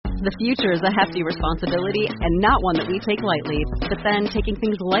The future is a hefty responsibility and not one that we take lightly. But then, taking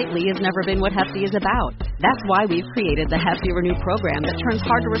things lightly has never been what Hefty is about. That's why we've created the Hefty Renew program that turns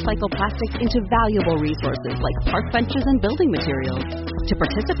hard-to-recycle plastics into valuable resources like park benches and building materials. To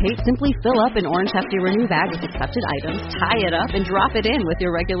participate, simply fill up an orange Hefty Renew bag with accepted items, tie it up, and drop it in with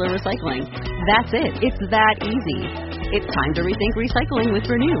your regular recycling. That's it. It's that easy. It's time to rethink recycling with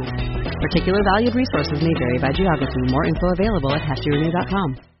Renew. Particular valued resources may vary by geography. More info available at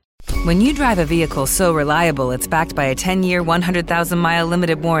heftyrenew.com. When you drive a vehicle so reliable it's backed by a 10-year, 100,000-mile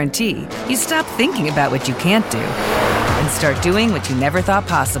limited warranty, you stop thinking about what you can't do and start doing what you never thought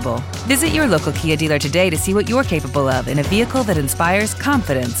possible. Visit your local Kia dealer today to see what you're capable of in a vehicle that inspires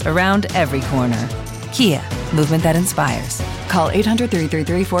confidence around every corner. Kia, movement that inspires. Call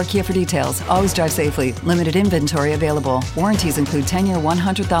 800-333-4KIA for details. Always drive safely. Limited inventory available. Warranties include 10-year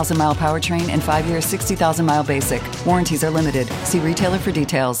 100,000-mile powertrain and 5-year 60,000-mile basic. Warranties are limited. See retailer for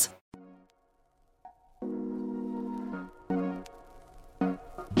details.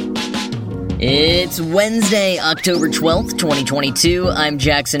 It's Wednesday, October 12th, 2022. I'm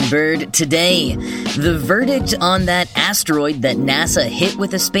Jackson Bird. Today, the verdict on that asteroid that NASA hit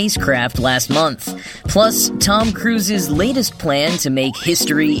with a spacecraft last month. Plus, Tom Cruise's latest plan to make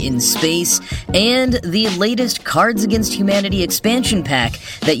history in space, and the latest Cards Against Humanity expansion pack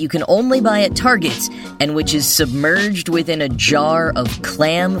that you can only buy at Target, and which is submerged within a jar of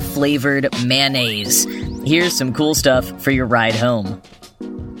clam-flavored mayonnaise. Here's some cool stuff for your ride home.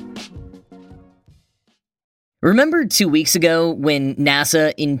 Remember 2 weeks ago when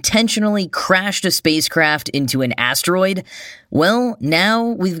NASA intentionally crashed a spacecraft into an asteroid? Well, now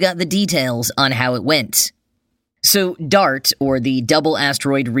we've got the details on how it went. So DART, or the Double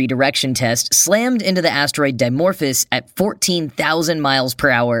Asteroid Redirection Test, slammed into the asteroid Dimorphos at 14,000 miles per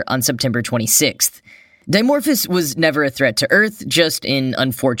hour on September 26th. Dimorphos was never a threat to Earth, just an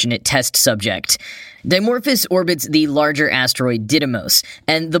unfortunate test subject. Dimorphos orbits the larger asteroid Didymos,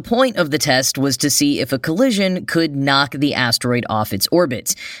 and the point of the test was to see if a collision could knock the asteroid off its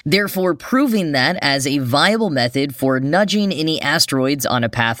orbit, therefore proving that as a viable method for nudging any asteroids on a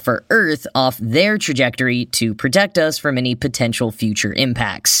path for Earth off their trajectory to protect us from any potential future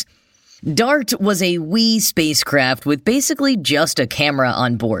impacts. DART was a wee spacecraft with basically just a camera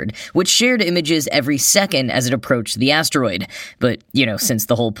on board, which shared images every second as it approached the asteroid. But, since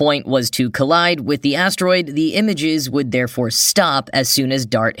the whole point was to collide with the asteroid, the images would therefore stop as soon as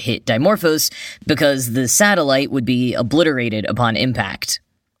DART hit Dimorphos, because the satellite would be obliterated upon impact.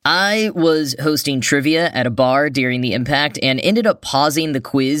 I was hosting trivia at a bar during the impact and ended up pausing the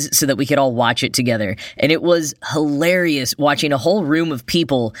quiz so that we could all watch it together. And it was hilarious watching a whole room of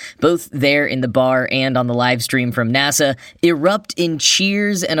people, both there in the bar and on the live stream from NASA, erupt in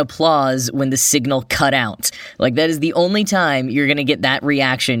cheers and applause when the signal cut out. Like, that is the only time you're going to get that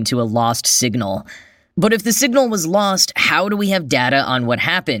reaction to a lost signal. But if the signal was lost, how do we have data on what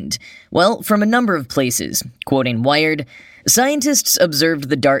happened? Well, from a number of places. Quoting Wired, scientists observed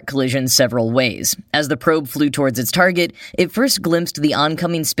the DART collision several ways. As the probe flew towards its target, it first glimpsed the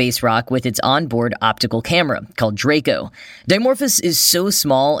oncoming space rock with its onboard optical camera, called Draco. Dimorphos is so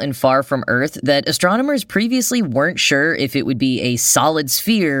small and far from Earth that astronomers previously weren't sure if it would be a solid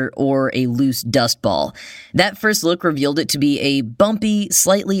sphere or a loose dust ball. That first look revealed it to be a bumpy,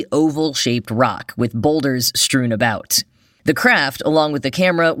 slightly oval-shaped rock with boulders strewn about. The craft, along with the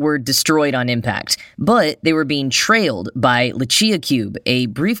camera, were destroyed on impact, but they were being trailed by Lucia Cube, a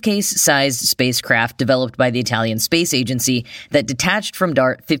briefcase-sized spacecraft developed by the Italian Space Agency that detached from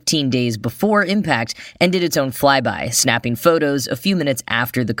DART 15 days before impact and did its own flyby, snapping photos a few minutes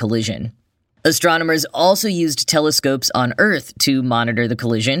after the collision. Astronomers also used telescopes on Earth to monitor the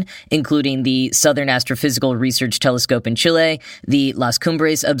collision, including the Southern Astrophysical Research Telescope in Chile, the Las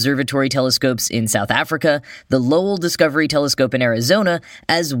Cumbres Observatory telescopes in South Africa, the Lowell Discovery Telescope in Arizona,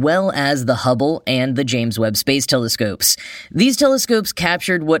 as well as the Hubble and the James Webb Space Telescopes. These telescopes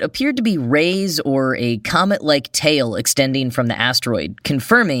captured what appeared to be rays or a comet-like tail extending from the asteroid,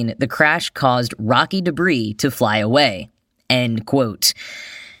 confirming the crash caused rocky debris to fly away. End quote.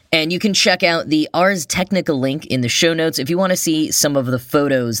 And you can check out the Ars Technica link in the show notes if you want to see some of the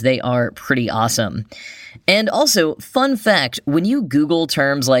photos. They are pretty awesome. And also, fun fact, when you Google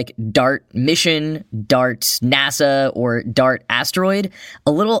terms like DART mission, DART NASA, or DART asteroid,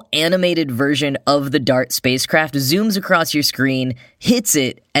 a little animated version of the DART spacecraft zooms across your screen, hits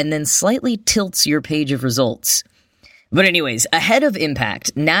it, and then slightly tilts your page of results. But anyways, ahead of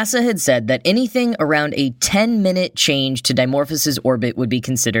impact, NASA had said that anything around a 10-minute change to Dimorphos' orbit would be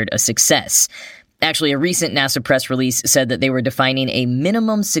considered a success. Actually, a recent NASA press release said that they were defining a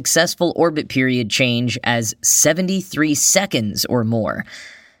minimum successful orbit period change as 73 seconds or more.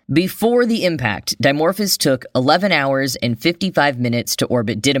 Before the impact, Dimorphos took 11 hours and 55 minutes to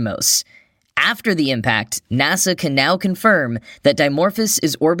orbit Didymos. After the impact, NASA can now confirm that Dimorphos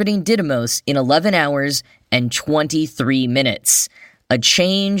is orbiting Didymos in 11 hours and 23 minutes. A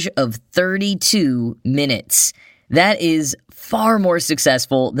change of 32 minutes. That is far more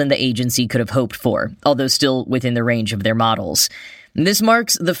successful than the agency could have hoped for, although still within the range of their models. This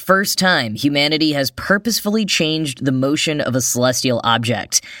marks the first time humanity has purposefully changed the motion of a celestial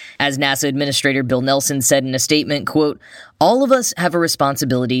object. As NASA Administrator Bill Nelson said in a statement, quote, "All of us have a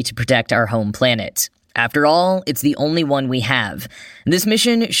responsibility to protect our home planet. After all, it's the only one we have. This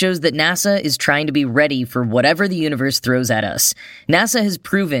mission shows that NASA is trying to be ready for whatever the universe throws at us. NASA has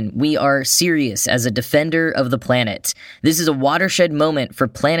proven we are serious as a defender of the planet. This is a watershed moment for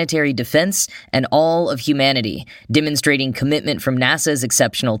planetary defense and all of humanity, demonstrating commitment from NASA's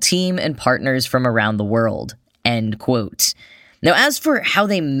exceptional team and partners from around the world." End quote. Now, as for how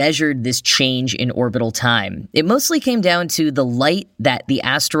they measured this change in orbital time, it mostly came down to the light that the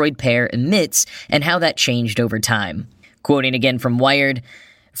asteroid pair emits and how that changed over time. Quoting again from Wired,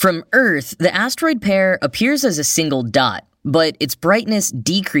 "From Earth, the asteroid pair appears as a single dot, but its brightness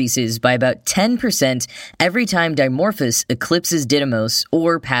decreases by about 10% every time Dimorphos eclipses Didymos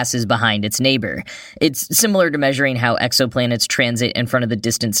or passes behind its neighbor. It's similar to measuring how exoplanets transit in front of the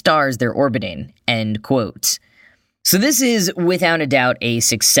distant stars they're orbiting." End quote. So this is, without a doubt, a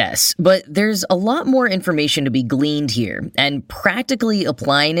success, but there's a lot more information to be gleaned here, and practically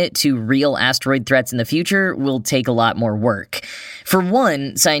applying it to real asteroid threats in the future will take a lot more work. For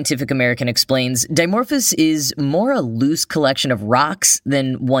one, Scientific American explains, Dimorphos is more a loose collection of rocks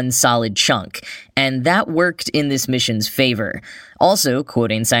than one solid chunk, and that worked in this mission's favor. Also,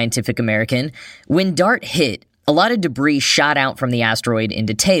 quoting Scientific American, "When DART hit, a lot of debris shot out from the asteroid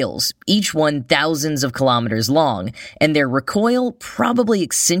into tails, each one thousands of kilometers long, and their recoil probably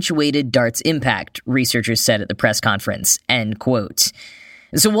accentuated DART's impact," researchers said at the press conference. End quote.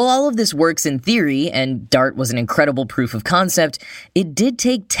 So while all of this works in theory, and DART was an incredible proof of concept, it did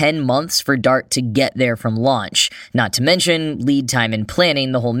take 10 months for DART to get there from launch, not to mention lead time in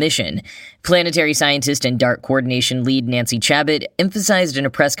planning the whole mission. Planetary scientist and DART coordination lead Nancy Chabot emphasized in a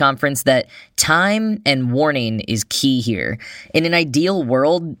press conference that time and warning is key here. In an ideal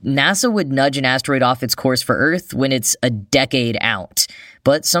world, NASA would nudge an asteroid off its course for Earth when it's a decade out.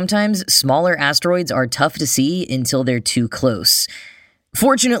 But sometimes smaller asteroids are tough to see until they're too close.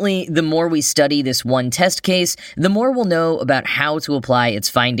 Fortunately, the more we study this one test case, the more we'll know about how to apply its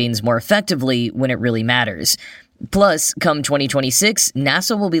findings more effectively when it really matters. Plus, come 2026,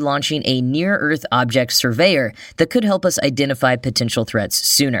 NASA will be launching a near-Earth object surveyor that could help us identify potential threats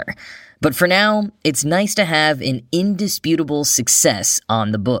sooner. But for now, it's nice to have an indisputable success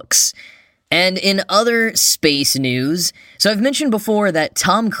on the books. And in other space news, so I've mentioned before that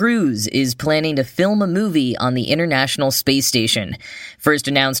Tom Cruise is planning to film a movie on the International Space Station. First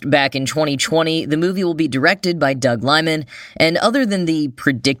announced back in 2020, the movie will be directed by Doug Liman, and other than the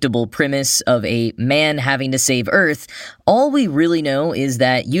predictable premise of a man having to save Earth, all we really know is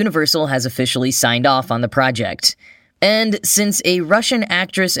that Universal has officially signed off on the project. And since a Russian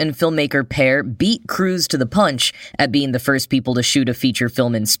actress and filmmaker pair beat Cruise to the punch at being the first people to shoot a feature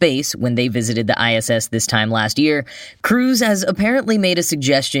film in space when they visited the ISS this time last year, Cruise has apparently made a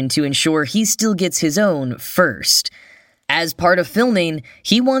suggestion to ensure he still gets his own first. As part of filming,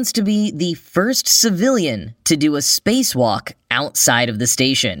 he wants to be the first civilian to do a spacewalk outside of the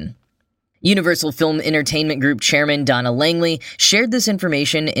station. Universal Film Entertainment Group chairman Donna Langley shared this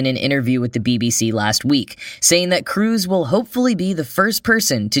information in an interview with the BBC last week, saying that Cruise will hopefully be the first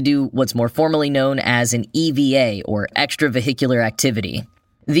person to do what's more formally known as an EVA, or extravehicular activity.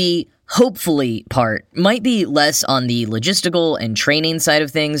 The hopefully part might be less on the logistical and training side of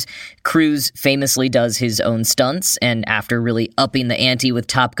things. Cruise famously does his own stunts, and after really upping the ante with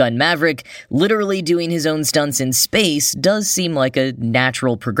Top Gun Maverick, literally doing his own stunts in space does seem like a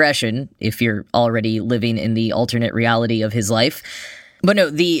natural progression if you're already living in the alternate reality of his life. But no,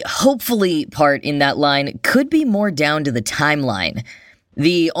 the hopefully part in that line could be more down to the timeline.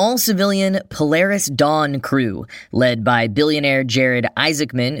 The all-civilian Polaris Dawn crew, led by billionaire Jared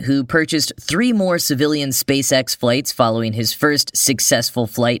Isaacman, who purchased 3 more civilian SpaceX flights following his first successful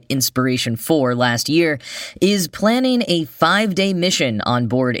flight, Inspiration 4, last year, is planning a 5-day mission on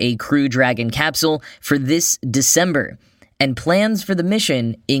board a Crew Dragon capsule for this December. And plans for the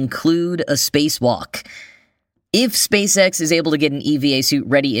mission include a spacewalk. If SpaceX is able to get an EVA suit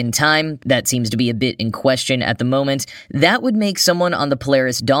ready in time, that seems to be a bit in question at the moment, that would make someone on the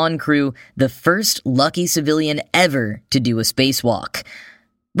Polaris Dawn crew the first lucky civilian ever to do a spacewalk.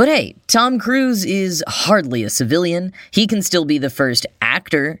 But hey, Tom Cruise is hardly a civilian. He can still be the first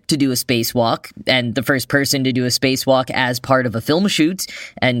actor to do a spacewalk, and the first person to do a spacewalk as part of a film shoot,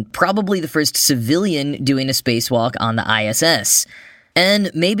 and probably the first civilian doing a spacewalk on the ISS.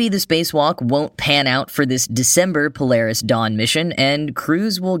 And maybe the spacewalk won't pan out for this December Polaris Dawn mission, and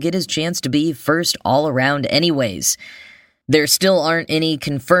Cruise will get his chance to be first all around anyways. There still aren't any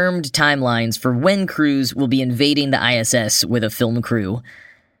confirmed timelines for when Cruise will be invading the ISS with a film crew.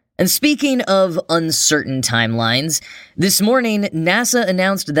 And speaking of uncertain timelines, this morning, NASA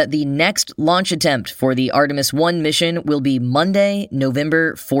announced that the next launch attempt for the Artemis 1 mission will be Monday,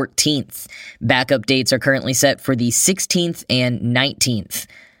 November 14th. Backup dates are currently set for the 16th and 19th.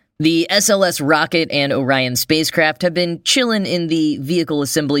 The SLS rocket and Orion spacecraft have been chilling in the vehicle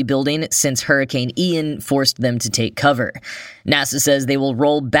assembly building since Hurricane Ian forced them to take cover. NASA says they will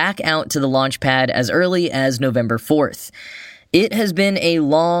roll back out to the launch pad as early as November 4th. It has been a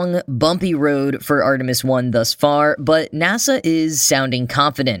long, bumpy road for Artemis 1 thus far, but NASA is sounding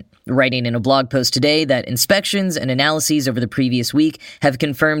confident, writing in a blog post today that inspections and analyses over the previous week have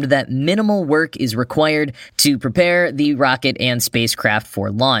confirmed that minimal work is required to prepare the rocket and spacecraft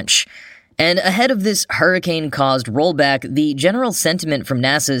for launch. And ahead of this hurricane-caused rollback, the general sentiment from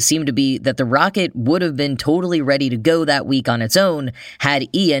NASA seemed to be that the rocket would have been totally ready to go that week on its own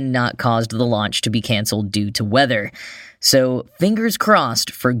had Ian not caused the launch to be canceled due to weather. So, fingers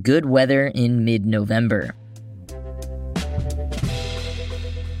crossed for good weather in mid-November.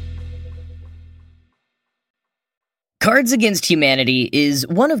 Cards Against Humanity is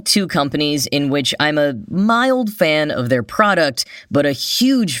one of two companies in which I'm a mild fan of their product, but a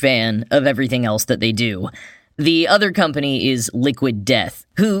huge fan of everything else that they do. The other company is Liquid Death,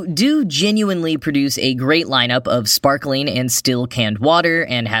 who do genuinely produce a great lineup of sparkling and still canned water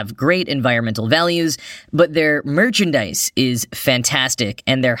and have great environmental values, but their merchandise is fantastic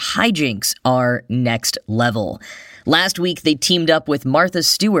and their hijinks are next level. Last week, they teamed up with Martha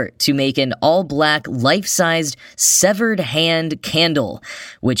Stewart to make an all-black, life-sized, severed hand candle,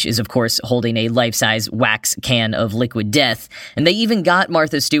 which is, of course, holding a life-size wax can of Liquid Death. And they even got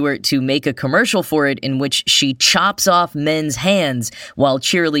Martha Stewart to make a commercial for it in which she chops off men's hands while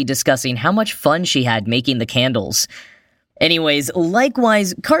cheerily discussing how much fun she had making the candles. Anyways,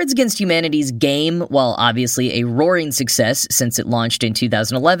 likewise, Cards Against Humanity's game, while obviously a roaring success since it launched in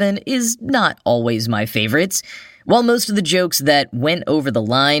 2011, is not always my favorites. While most of the jokes that went over the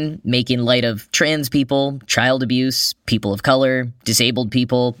line, making light of trans people, child abuse, people of color, disabled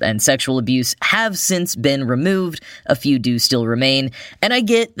people, and sexual abuse have since been removed, a few do still remain, and I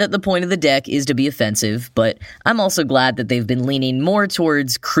get that the point of the deck is to be offensive, but I'm also glad that they've been leaning more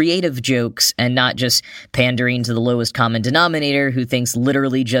towards creative jokes and not just pandering to the lowest common denominator who thinks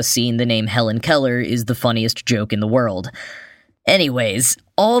literally just seeing the name Helen Keller is the funniest joke in the world. Anyways,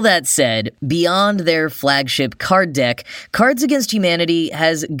 all that said, beyond their flagship card deck, Cards Against Humanity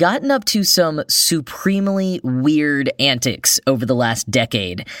has gotten up to some supremely weird antics over the last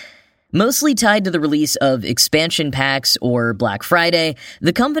decade. Mostly tied to the release of expansion packs or Black Friday,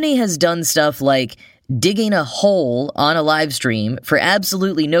 the company has done stuff like digging a hole on a live stream for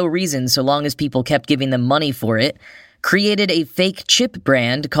absolutely no reason so long as people kept giving them money for it, created a fake chip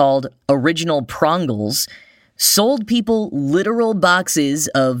brand called Original Prongles, sold people literal boxes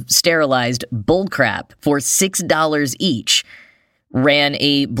of sterilized bullcrap for $6 each, ran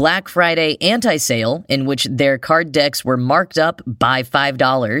a Black Friday anti-sale in which their card decks were marked up by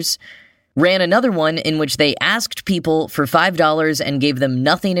 $5, ran another one in which they asked people for $5 and gave them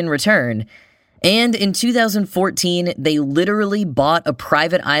nothing in return, and in 2014, they literally bought a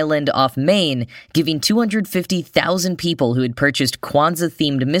private island off Maine, giving 250,000 people who had purchased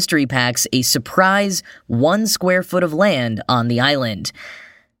Kwanzaa-themed mystery packs a surprise 1 square foot of land on the island.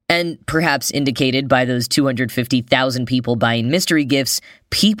 And perhaps indicated by those 250,000 people buying mystery gifts,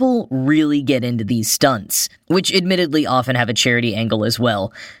 people really get into these stunts, which admittedly often have a charity angle as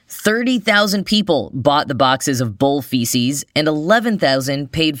well. 30,000 people bought the boxes of bull feces, and 11,000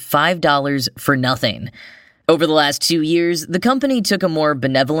 paid $5 for nothing. Over the last 2 years, the company took a more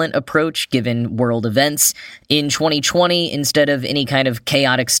benevolent approach given world events. In 2020, instead of any kind of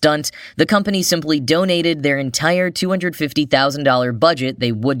chaotic stunt, the company simply donated their entire $250,000 budget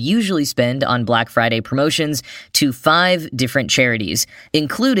they would usually spend on Black Friday promotions to 5 different charities,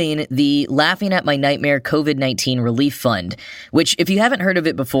 including the Laughing at My Nightmare COVID-19 Relief Fund, which, if you haven't heard of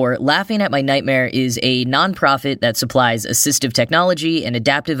it before, Laughing at My Nightmare is a nonprofit that supplies assistive technology and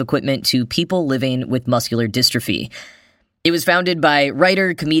adaptive equipment to people living with muscular dystrophy. It was founded by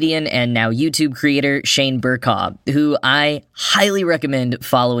writer, comedian, and now YouTube creator Shane Burkhaw, who I highly recommend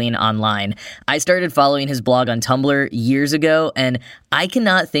following online. I started following his blog on Tumblr years ago, and I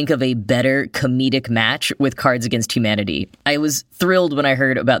cannot think of a better comedic match with Cards Against Humanity. I was thrilled when I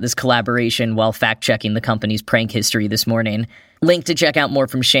heard about this collaboration while fact-checking the company's prank history this morning. Link to check out more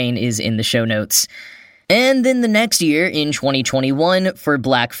from Shane is in the show notes. And then the next year, in 2021, for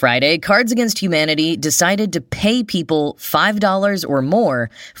Black Friday, Cards Against Humanity decided to pay people $5 or more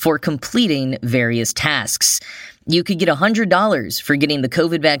for completing various tasks. You could get $100 for getting the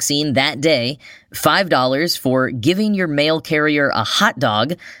COVID vaccine that day, $5 for giving your mail carrier a hot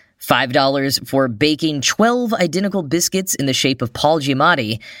dog, $5 for baking 12 identical biscuits in the shape of Paul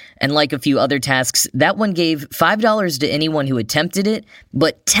Giamatti, and like a few other tasks, that one gave $5 to anyone who attempted it,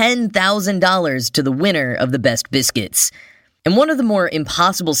 but $10,000 to the winner of the best biscuits. And one of the more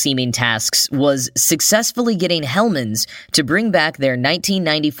impossible-seeming tasks was successfully getting Hellmann's to bring back their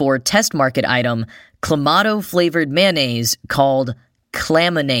 1994 test market item, Clamato-flavored mayonnaise called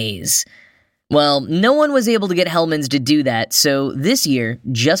Clamonnaise. Well, no one was able to get Hellmann's to do that, so this year,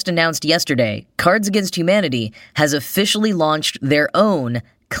 just announced yesterday, Cards Against Humanity has officially launched their own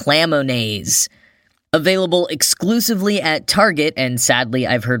Clamonnaise. Available exclusively at Target, and sadly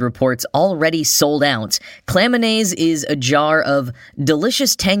I've heard reports already sold out, Clamonnaise is a jar of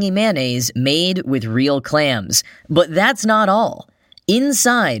delicious tangy mayonnaise made with real clams. But that's not all.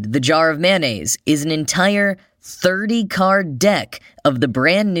 Inside the jar of mayonnaise is an entire 30-card deck of the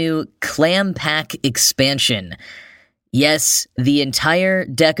brand new Clam Pack expansion. Yes, the entire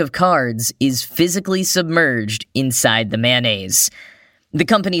deck of cards is physically submerged inside the mayonnaise. The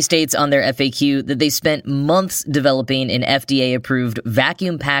company states on their FAQ that they spent months developing an FDA-approved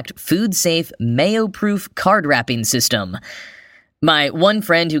vacuum-packed, food-safe, mayo-proof card wrapping system. My one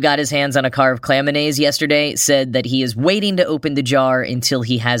friend who got his hands on a car of Clamonnaise yesterday said that he is waiting to open the jar until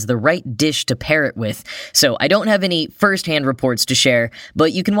he has the right dish to pair it with. So I don't have any first-hand reports to share,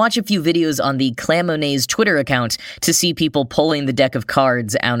 but you can watch a few videos on the Clamonnaise Twitter account to see people pulling the deck of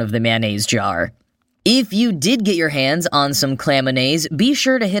cards out of the mayonnaise jar. If you did get your hands on some Clamonnaise, be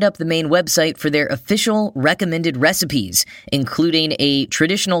sure to hit up the main website for their official recommended recipes, including a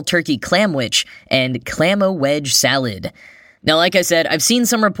traditional turkey clamwich and clamo wedge salad. Now, like I said, I've seen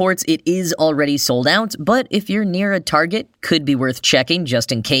some reports it is already sold out, but if you're near a Target, could be worth checking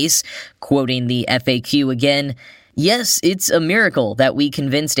just in case. Quoting the FAQ again, yes, it's a miracle that we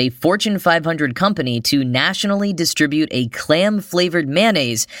convinced a Fortune 500 company to nationally distribute a clam-flavored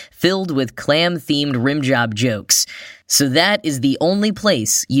mayonnaise filled with clam-themed rimjob jokes. So that is the only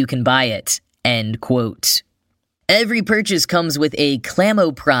place you can buy it. End quote. Every purchase comes with a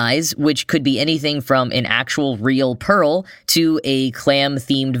Clamo prize, which could be anything from an actual real pearl to a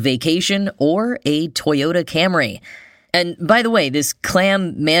clam-themed vacation or a Toyota Camry. And by the way, this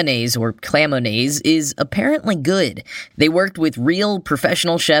clam mayonnaise or Clamonnaise is apparently good. They worked with real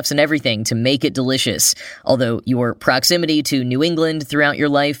professional chefs and everything to make it delicious, although your proximity to New England throughout your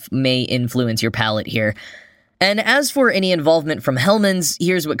life may influence your palate here. And as for any involvement from Hellmann's,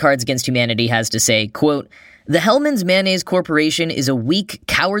 here's what Cards Against Humanity has to say, quote, "The Hellmann's Mayonnaise Corporation is a weak,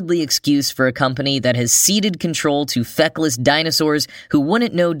 cowardly excuse for a company that has ceded control to feckless dinosaurs who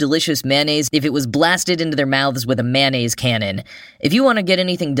wouldn't know delicious mayonnaise if it was blasted into their mouths with a mayonnaise cannon. If you want to get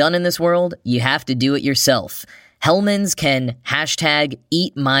anything done in this world, you have to do it yourself. Hellmann's can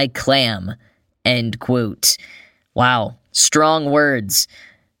 #EatMyClam." End quote. Wow, strong words.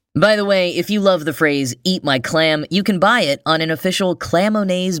 By the way, if you love the phrase "eat my clam," you can buy it on an official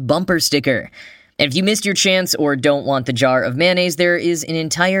Clamonnaise bumper sticker. And if you missed your chance or don't want the jar of mayonnaise, there is an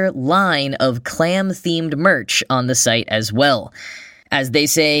entire line of clam-themed merch on the site as well. As they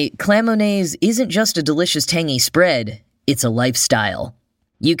say, Clamonnaise isn't just a delicious tangy spread, it's a lifestyle.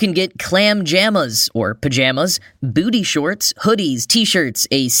 You can get clam jammas, or pajamas, booty shorts, hoodies, t-shirts,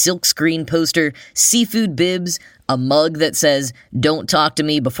 a silkscreen poster, seafood bibs, a mug that says, "Don't talk to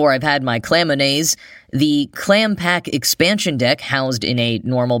me before I've had my Clamonnaise," the Clam Pack expansion deck housed in a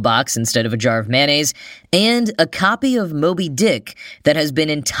normal box instead of a jar of mayonnaise, and a copy of Moby Dick that has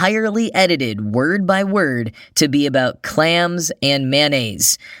been entirely edited word by word to be about clams and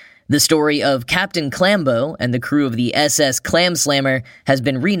mayonnaise. The story of Captain Clambo and the crew of the SS Clam Slammer has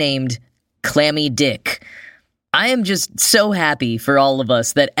been renamed Clammy Dick. I am just so happy for all of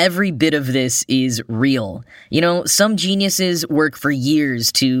us that every bit of this is real. You know, some geniuses work for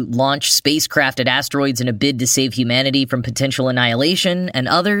years to launch spacecraft at asteroids in a bid to save humanity from potential annihilation, and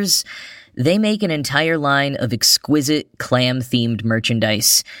others, they make an entire line of exquisite clam-themed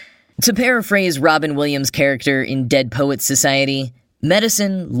merchandise. To paraphrase Robin Williams' character in Dead Poets Society,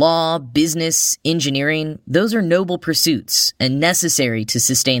 Medicine, law, business, engineering, those are noble pursuits and necessary to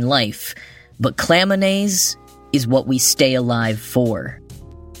sustain life. But claminaise is what we stay alive for.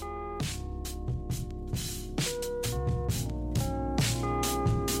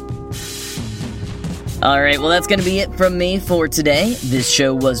 Alright, well that's going to be it from me for today. This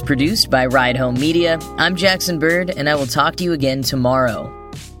show was produced by Ride Home Media. I'm Jackson Bird, and I will talk to you again tomorrow.